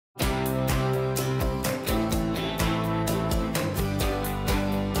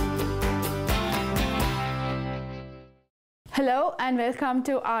Hello and welcome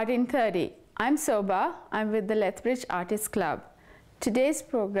to Art in 30. I'm Soba. I'm with the Lethbridge Artists Club. Today's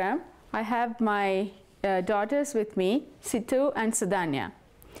program, I have my daughters with me, Situ and Sudhanya.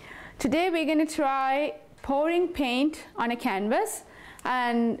 Today we're going to try pouring paint on a canvas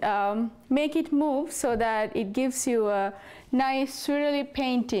and make it move so that it gives you a nice swirly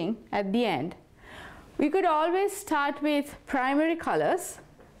painting at the end. We could always start with primary colors,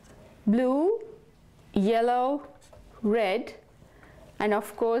 blue, yellow, red, and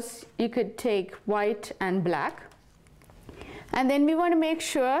of course you could take white and black. And then we want to make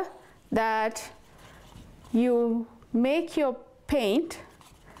sure that you make your paint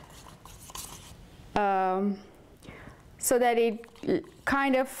so that it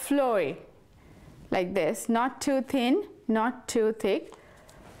kind of flowy like this, not too thin, not too thick.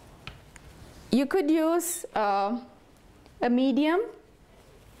 You could use a medium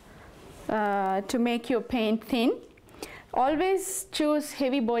to make your paint thin. Always choose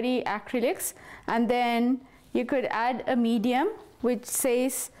heavy body acrylics, and then you could add a medium which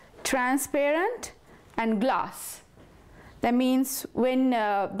says transparent and gloss. That means when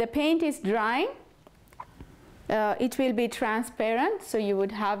the paint is drying, it will be transparent, so you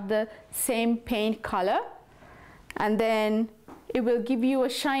would have the same paint color, and then it will give you a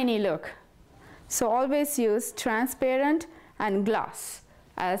shiny look. So always use transparent and gloss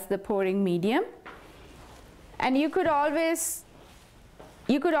as the pouring medium. And you could always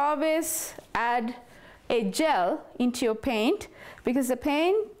add a gel into your paint, because the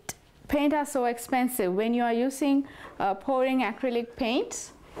paint are so expensive. When you are using pouring acrylic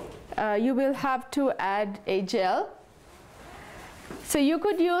paints, you will have to add a gel. So you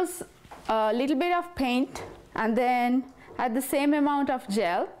could use a little bit of paint and then add the same amount of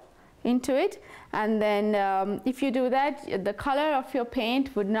gel into it, and then if you do that, the color of your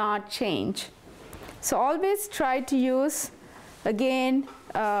paint would not change. So always try to use, again,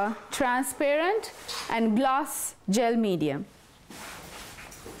 transparent and gloss gel medium.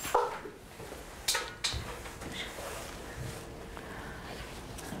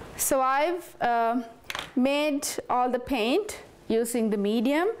 So I've made all the paint using the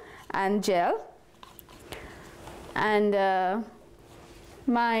medium and gel, and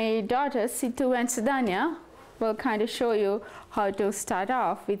my daughters Situ and Sudhanya will kind of show you how to start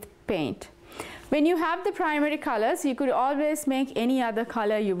off with paint. When you have the primary colors, you could always make any other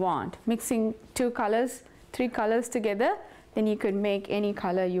color you want. Mixing two colors, three colors together, then you could make any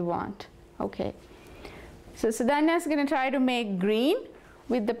color you want. Okay. So Sudhanya is going to try to make green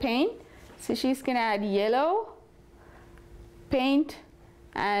with the paint. So she's going to add yellow paint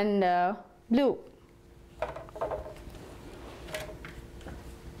and blue.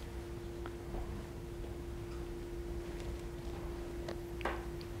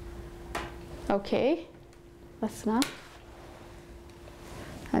 Okay, that's enough.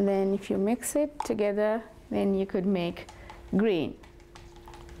 And then if you mix it together, then you could make green.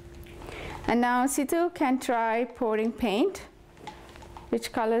 And now Situ can try pouring paint.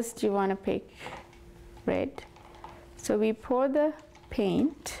 Which colors do you want to pick? Red. So we pour the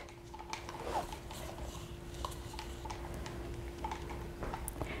paint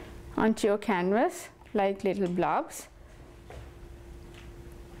onto your canvas like little blobs.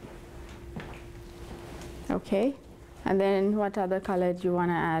 Okay, and then what other color do you want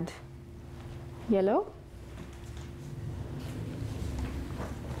to add? Yellow?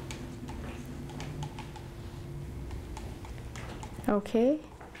 Okay,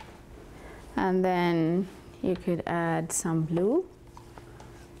 and then you could add some blue.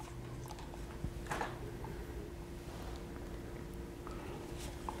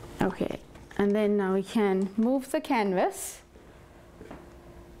 Okay, and then now we can move the canvas.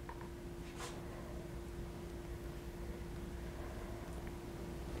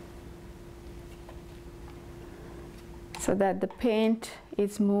 So that the paint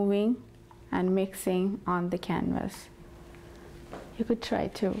is moving and mixing on the canvas. You could try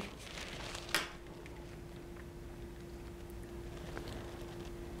to.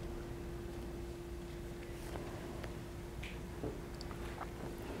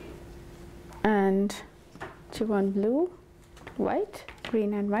 And do you want blue, white,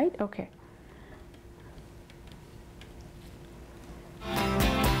 green and white? Okay.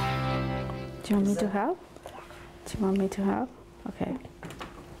 Do you want me to help? Do you want me to help? Okay.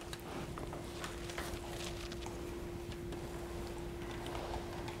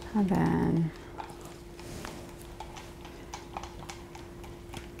 And then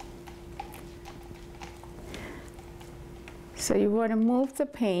so you want to move the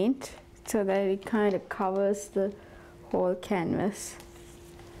paint so that it kind of covers the whole canvas,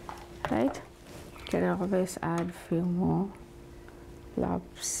 right? You can always add a few more.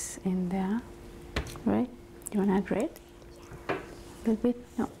 blobs in there, right? You want to add red? A little bit,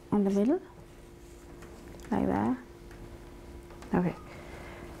 no, on the middle, like that. Okay,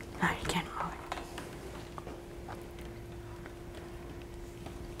 now you can move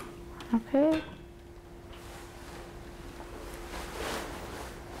it. Okay.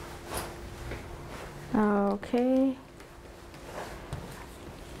 Okay.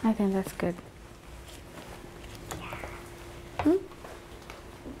 I think that's good. Hmm?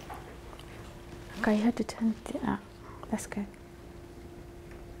 Okay, you have to turn it. Ah, that's good.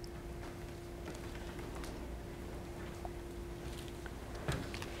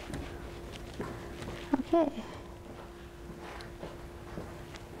 Okay.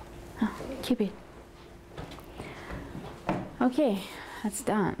 Oh, keep it. Okay, that's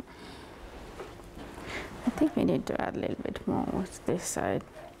done. I think we need to add a little bit more with this side.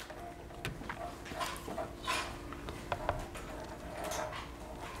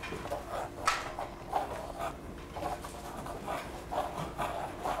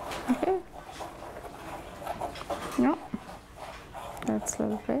 Okay. No, that's a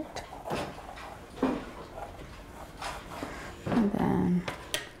little bit. And then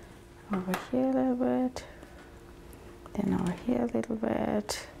over here a little bit. Then over here a little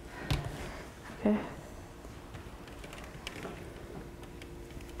bit. Okay.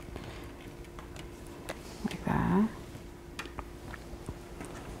 Like that.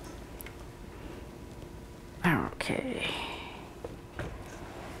 Okay.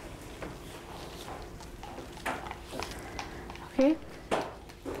 Okay.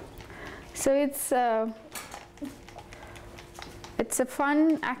 So it's a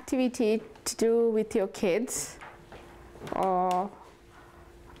fun activity to do with your kids or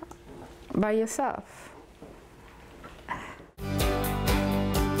by yourself.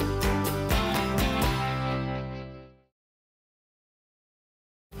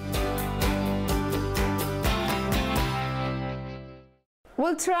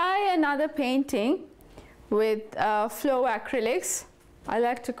 We'll try another painting with Flow Acrylics. I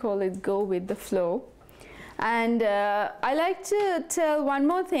like to call it Go with the Flow. And I like to tell one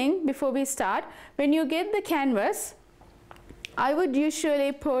more thing before we start. When you get the canvas, I would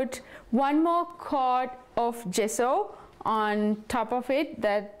usually put one more coat of gesso on top of it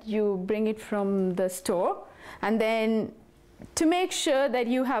that you bring it from the store. And then to make sure that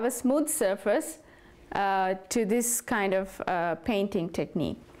you have a smooth surface to this kind of painting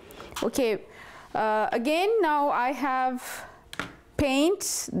technique. Okay, again, now I have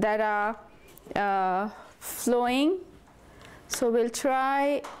paints that are flowing, so we'll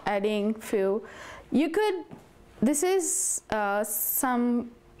try adding few. You could, this is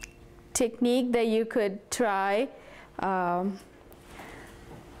some technique that you could try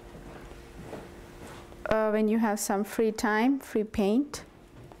when you have some free time, free paint.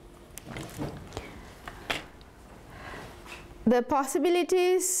 The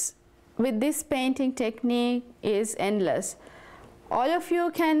possibilities with this painting technique is endless. All of you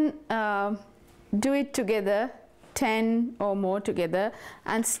can do it together, 10 or more together,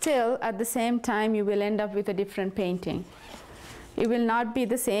 and still at the same time you will end up with a different painting. It will not be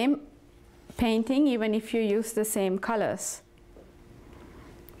the same painting even if you use the same colors.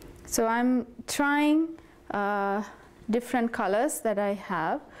 So I'm trying different colors that I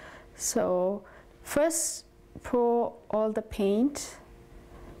have. So first pour all the paint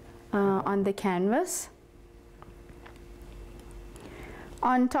on the canvas.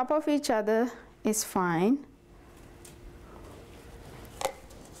 On top of each other is fine.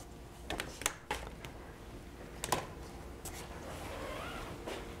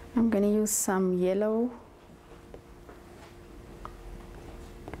 I'm going to use some yellow.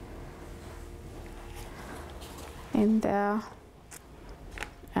 In there,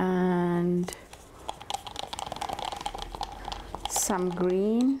 and some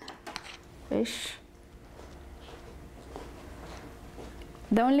green-ish.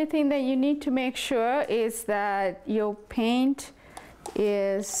 The only thing that you need to make sure is that your paint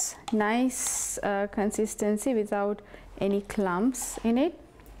is nice consistency without any clumps in it.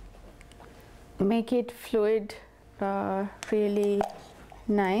 Make it fluid, really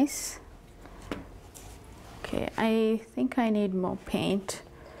nice. Okay, I think I need more paint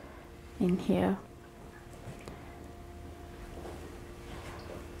in here.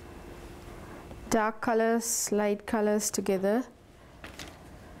 Dark colors, light colors together.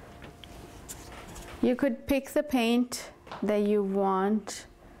 You could pick the paint that you want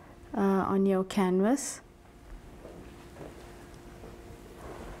on your canvas.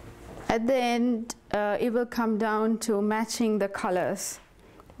 At the end, it will come down to matching the colors.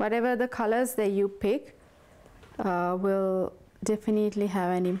 Whatever the colors that you pick will definitely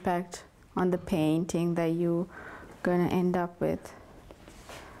have an impact on the painting that you're going to end up with.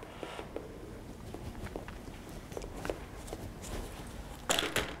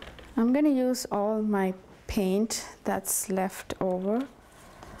 I'm going to use all my paint that's left over.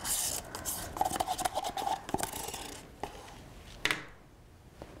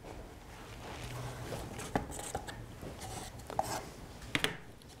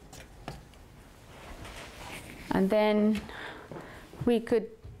 And then we could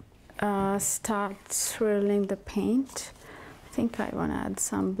start swirling the paint. I think I want to add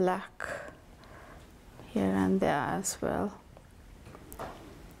some black here and there as well.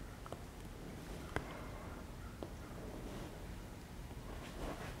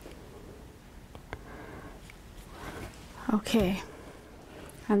 Okay,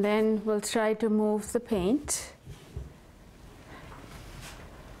 and then we'll try to move the paint.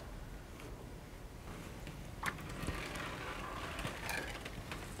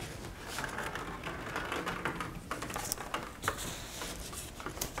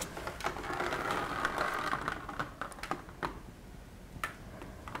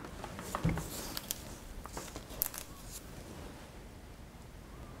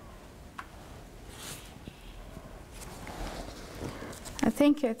 I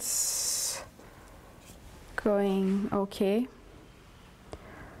think it's going okay.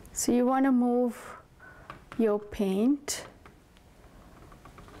 So you want to move your paint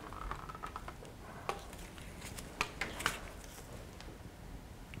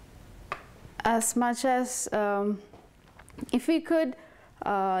as much as if we could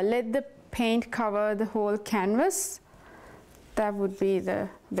let the paint cover the whole canvas, that would be the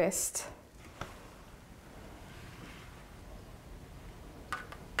best.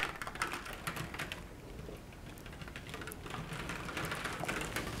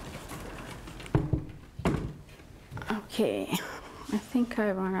 Okay, I think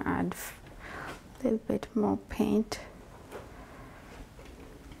I want to add a little bit more paint.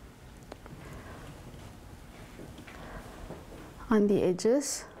 On the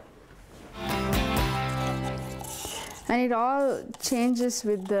edges. And it all changes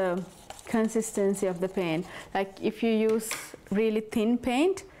with the consistency of the paint. Like if you use really thin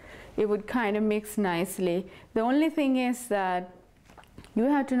paint, it would kind of mix nicely. The only thing is that you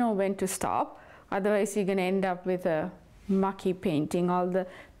have to know when to stop. Otherwise, you're going to end up with a mucky painting. All the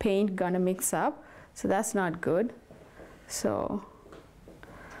paint going to mix up. So that's not good. So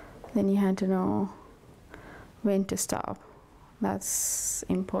then you have to know when to stop. That's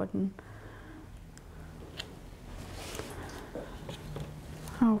important.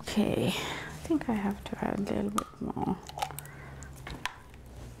 Okay, I think I have to add a little bit more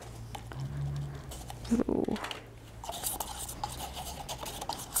blue.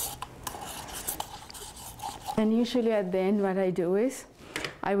 And usually at the end what I do is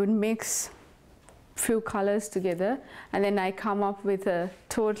I would mix few colors together and then I come up with a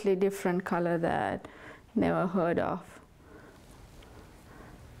totally different color that I never heard of.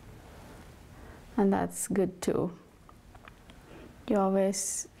 And that's good too. You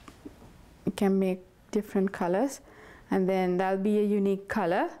can make different colors and then that'll be a unique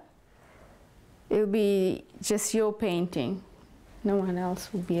color. It'll be just your painting. No one else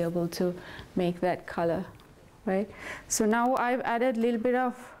will be able to make that color, right? So now I've added a little bit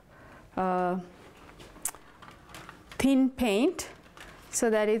of thin paint so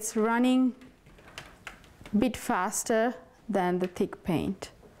that it's running a bit faster than the thick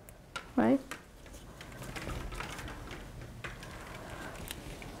paint, right?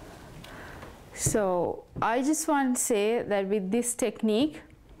 So I just want to say that with this technique,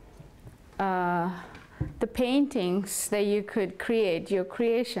 the paintings that you could create, your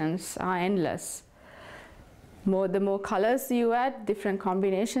creations are endless. The more colors you add, different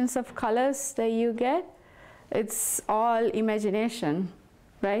combinations of colors that you get, it's all imagination,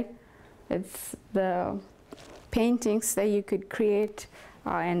 right? It's the paintings that you could create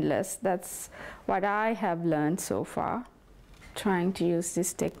are endless. That's what I have learned so far, trying to use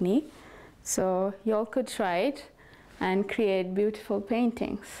this technique. So you all could try it and create beautiful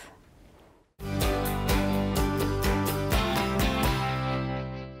paintings.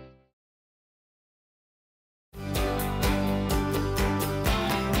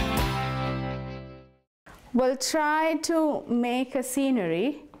 We'll try to make a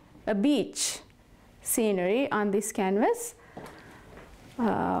scenery, a beach scenery on this canvas.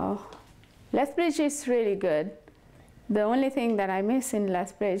 Lethbridge is really good. The only thing that I miss in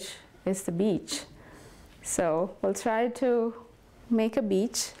Lethbridge is the beach. So we'll try to make a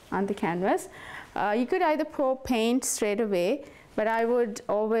beach on the canvas. You could either pour paint straight away, but I would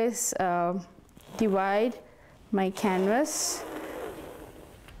always divide my canvas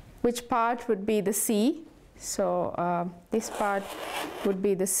which part would be the sea. So this part would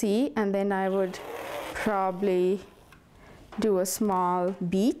be the sea, and then I would probably do a small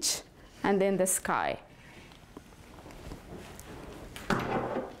beach and then the sky.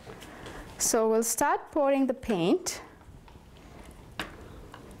 So we'll start pouring the paint.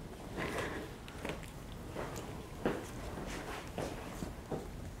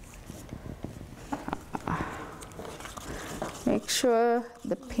 Make sure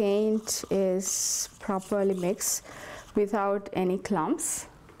the paint is properly mixed without any clumps.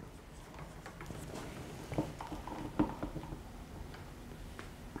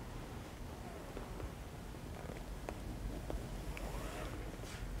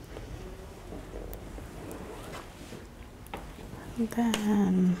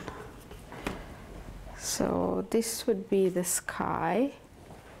 Then, so this would be the sky.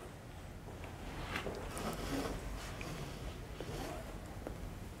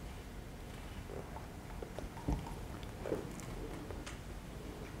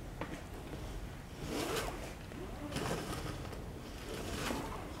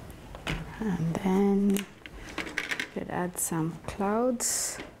 And then you could add some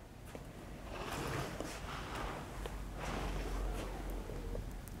clouds.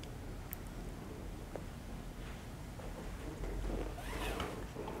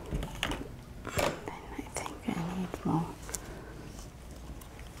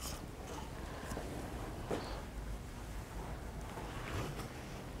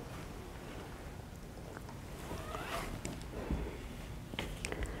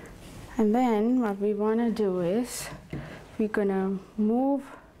 And then what we want to do is we're going to move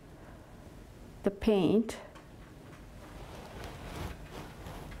the paint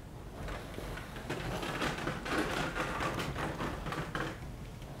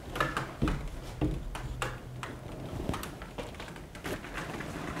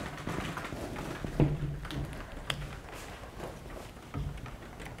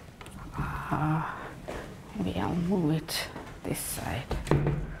maybe I'll move it this side.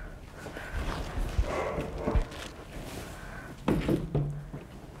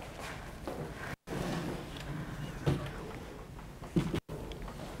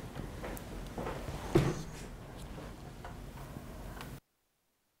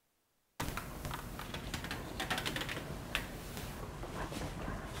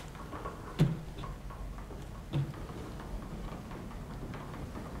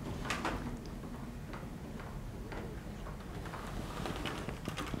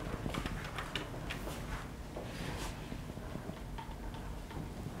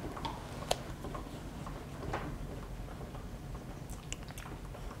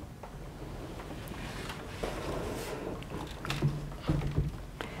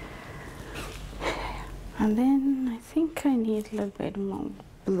 And then I think I need a little bit more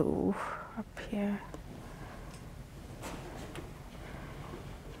blue up here.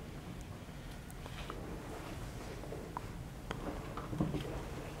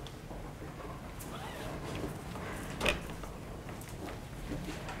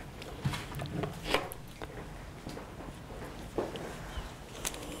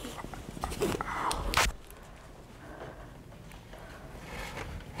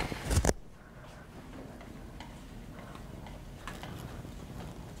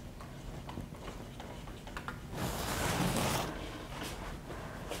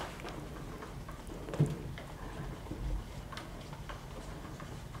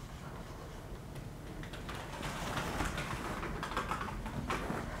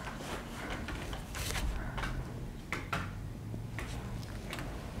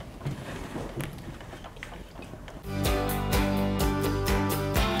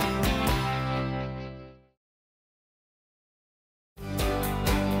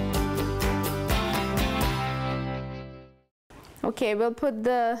 Okay, we'll put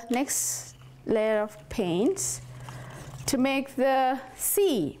the next layer of paints to make the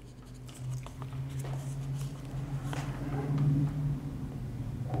sea.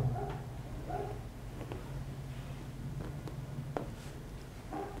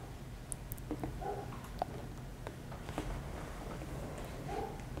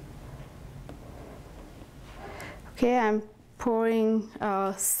 Okay, I'm pouring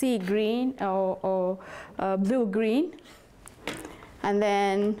sea green or blue green, and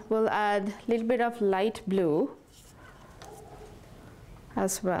then we'll add a little bit of light blue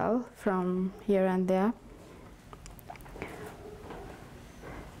as well from here and there.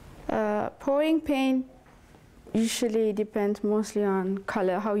 Pouring paint usually depends mostly on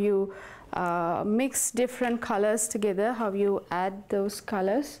color, how you mix different colors together, how you add those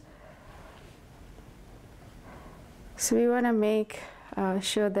colors. So we want to make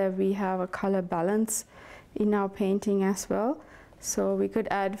sure that we have a color balance in our painting as well. So we could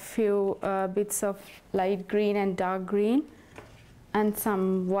add few bits of light green and dark green and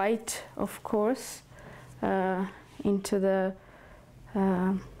some white, of course, into the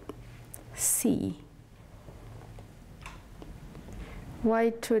sea.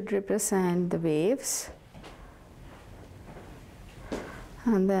 White would represent the waves.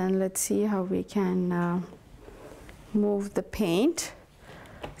 And then let's see how we can move the paint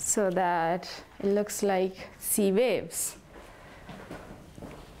so that it looks like sea waves.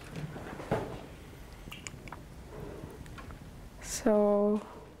 So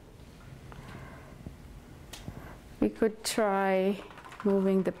we could try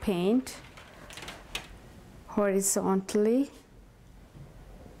moving the paint horizontally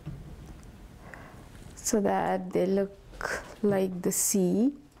so that they look like the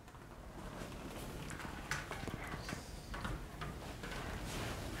sea.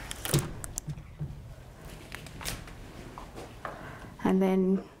 And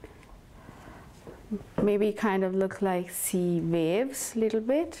then maybe kind of look like sea waves a little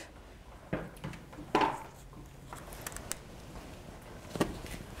bit.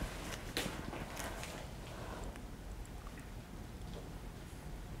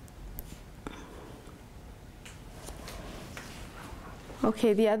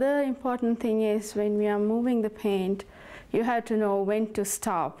 Okay, the other important thing is when we are moving the paint, you have to know when to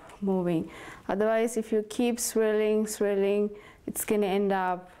stop moving. Otherwise, if you keep swirling, it's going to end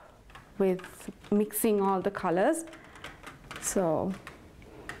up with mixing all the colors. So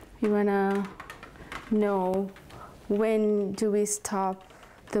you want to know when do we stop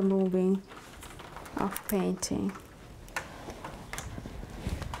the moving of painting.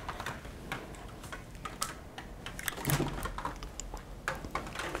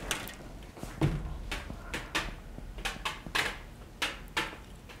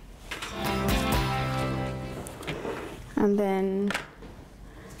 And then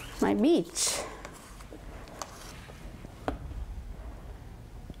my beach.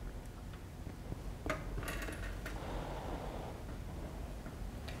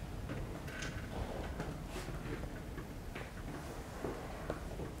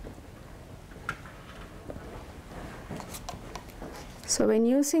 So when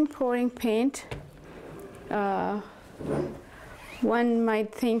using pouring paint, one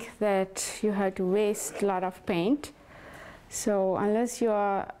might think that you have to waste a lot of paint. So unless you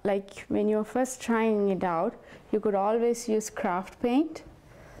are, like when you're first trying it out, you could always use craft paint,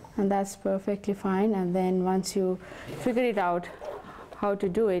 and that's perfectly fine. And then once you figure it out how to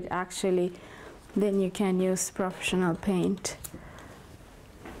do it actually, then you can use professional paint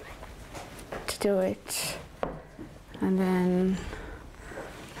to do it. And then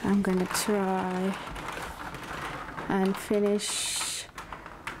I'm going to try and finish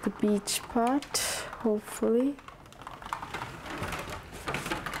the beach part, hopefully.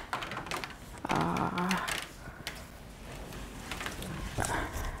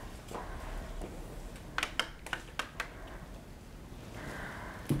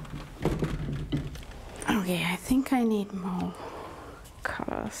 Okay, I think I need more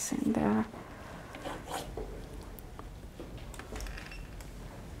colors in there.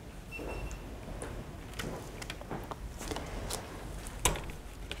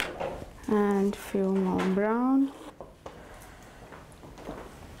 And a few more brown.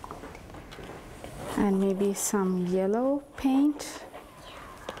 And maybe some yellow paint.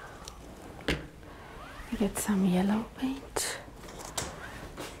 Get some yellow paint.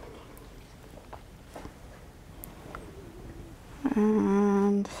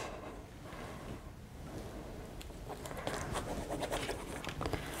 And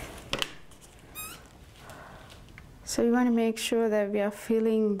so you want to make sure that we are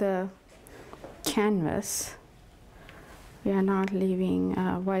filling the canvas. We are not leaving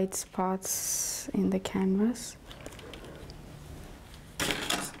white spots in the canvas.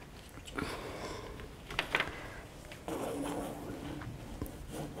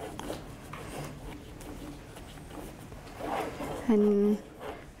 And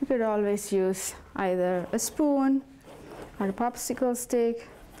you could always use either a spoon or a popsicle stick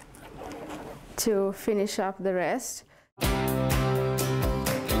to finish up the rest.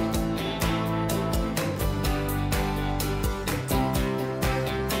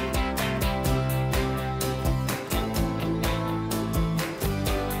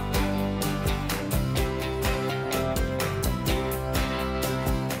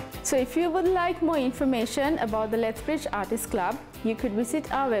 So if you would like more information about the Lethbridge Artists Club, you could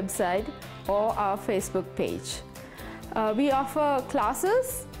visit our website or our Facebook page. We offer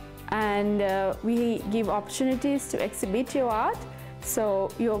classes and we give opportunities to exhibit your art So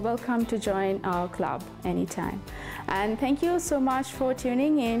you're welcome to join our club anytime. And thank you so much for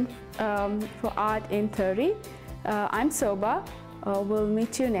tuning in for Art in 30. I'm Soba. We'll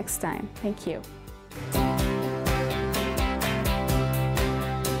meet you next time. Thank you.